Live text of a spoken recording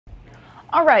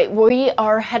All right, we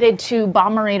are headed to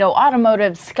Bommarito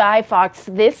Automotive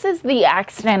Skyfox. This is the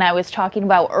accident I was talking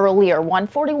about earlier,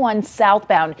 141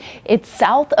 southbound. It's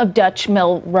south of Dutch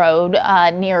Mill Road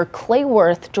near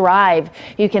Clayworth Drive.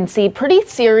 You can see pretty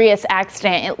serious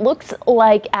accident. It looks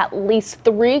like at least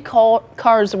three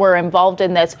cars were involved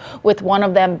in this, with one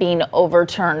of them being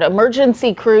overturned.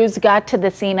 Emergency crews got to the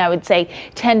scene, I would say,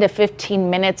 10 to 15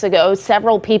 minutes ago.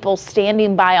 Several people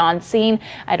standing by on scene.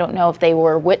 I don't know if they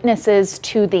were witnesses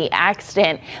to the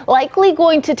accident. Likely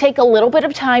going to take a little bit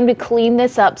of time to clean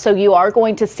this up, so you are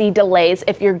going to see delays.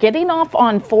 If you're getting off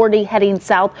on 40 heading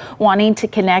south, wanting to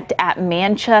connect at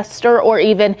Manchester, or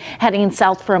even heading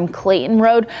south from Clayton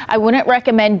Road, I wouldn't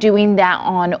recommend doing that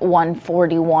on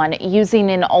 141.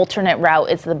 Using an alternate route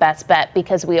is the best bet,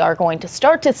 because we are going to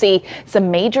start to see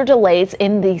some major delays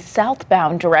in the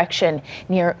southbound direction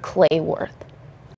near Clayworth.